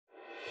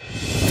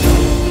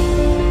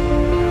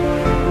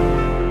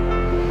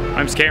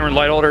name's Cameron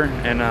Lightholder,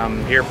 and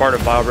I'm here part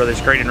of Beyel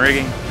Brothers Crane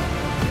Rigging.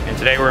 And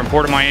today we're in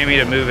Port of Miami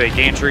to move a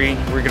gantry.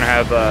 We're going to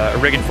have a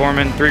rigging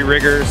foreman, 3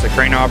 riggers, a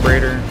crane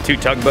operator, 2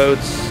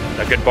 tugboats,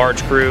 a good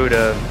barge crew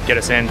to get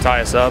us in,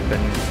 tie us up,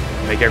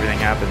 and make everything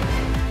happen.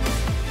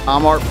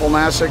 I'm Art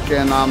Polnasic,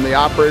 and I'm the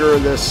operator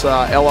of this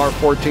LR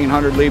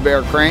 1400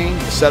 Beyel crane.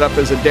 Set up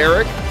as a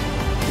derrick.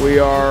 We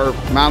are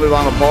mounted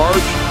on a barge.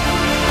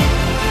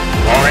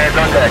 All hands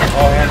on deck.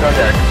 All hands on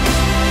deck.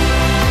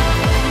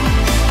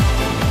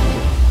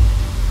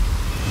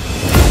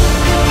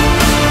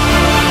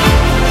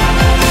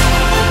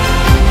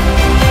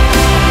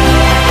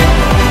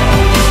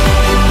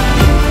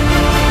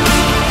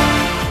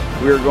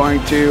 We are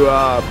going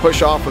to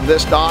push off of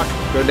this dock,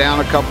 go down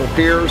a couple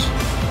piers,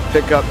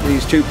 pick up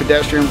these 2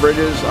 pedestrian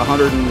bridges,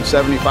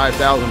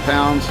 175,000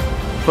 pounds,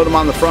 put them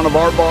on the front of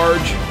our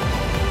barge,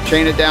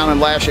 chain it down and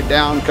lash it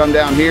down, come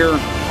down here,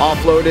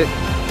 offload it,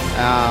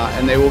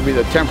 and they will be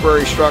the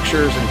temporary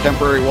structures and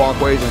temporary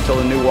walkways until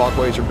the new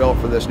walkways are built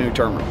for this new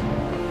terminal.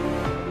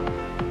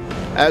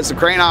 As the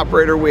crane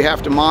operator, we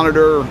have to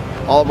monitor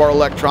all of our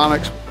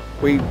electronics.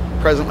 We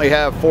presently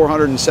have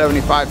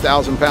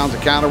 475,000 pounds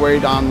of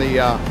counterweight on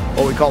the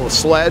what we call the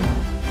sled.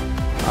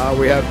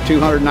 We have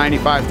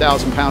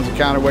 295,000 pounds of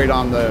counterweight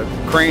on the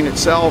crane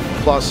itself,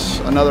 plus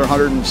another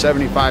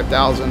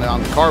 175,000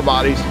 on the car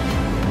bodies.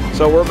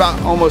 So we're about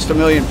almost 1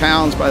 million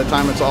pounds by the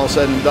time it's all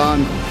said and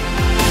done.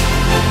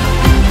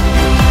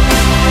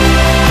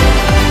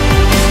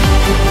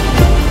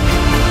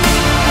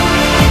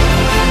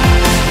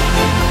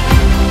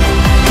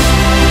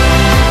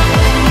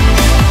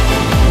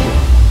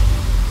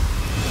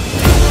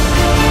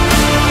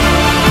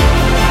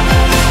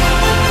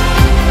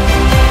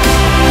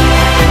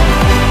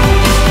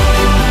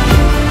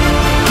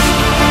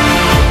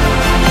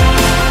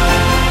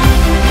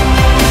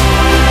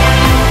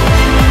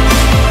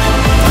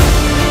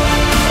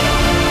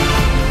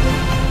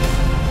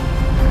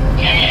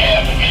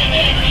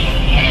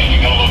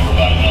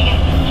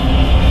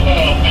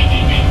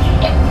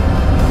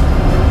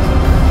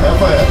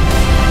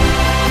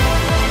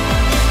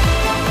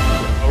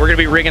 We're going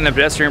to be rigging the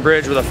pedestrian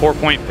bridge with a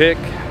 4-point pick,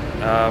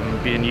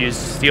 being used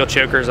steel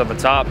chokers on the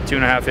top,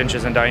 2.5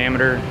 inches in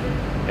diameter,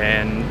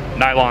 and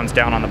nylons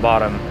down on the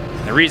bottom.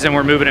 The reason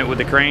we're moving it with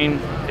the crane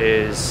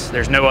is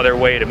there's no other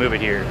way to move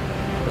it here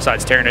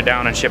besides tearing it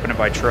down and shipping it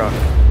by truck.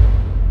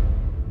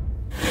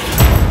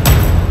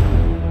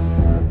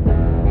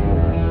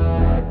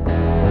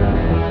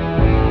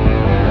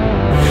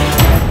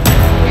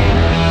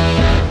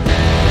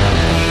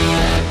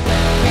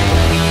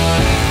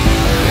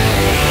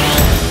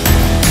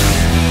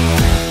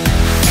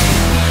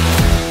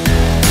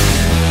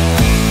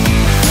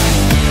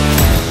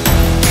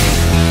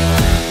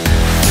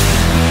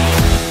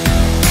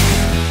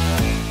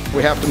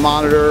 We have to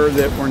monitor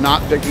that we're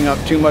not picking up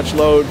too much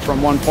load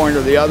from one point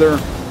or the other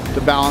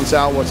to balance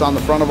out what's on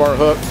the front of our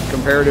hook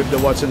comparative to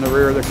what's in the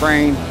rear of the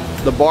crane.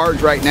 The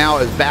barge right now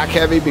is back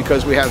heavy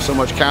because we have so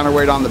much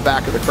counterweight on the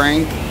back of the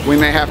crane. We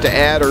may have to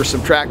add or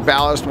subtract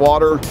ballast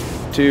water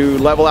to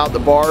level out the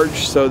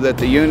barge so that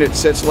the unit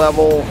sits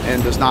level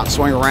and does not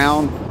swing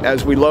around.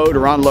 As we load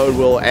or unload,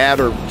 we'll add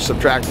or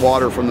subtract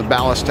water from the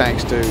ballast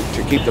tanks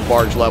to keep the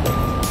barge level.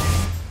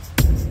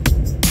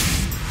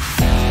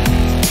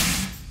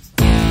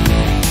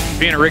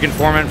 Being a rigging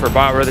foreman for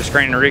Beyel Brothers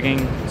Crane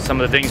Rigging, some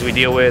of the things we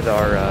deal with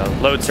are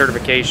load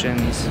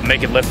certifications,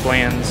 making lift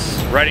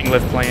plans, writing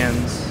lift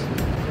plans.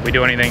 We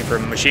do anything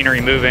from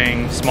machinery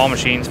moving, small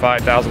machines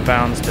 5,000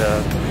 pounds to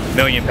 1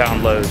 million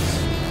pound loads.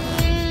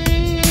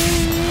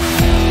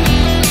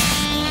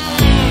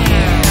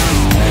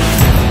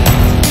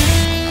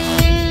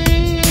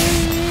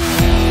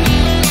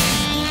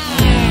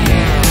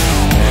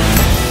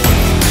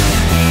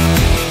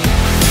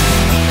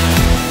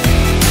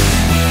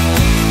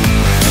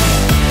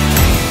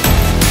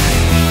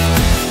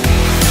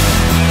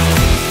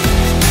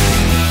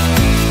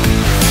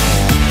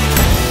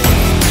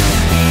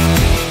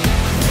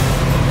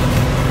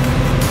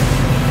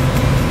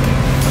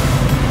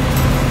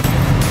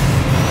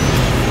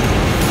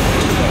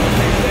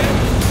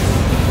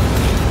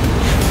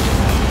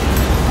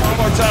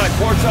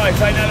 Port side,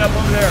 tighten that up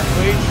over there,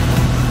 please.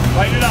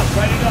 Tighten it up,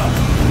 tighten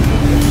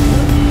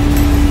it up.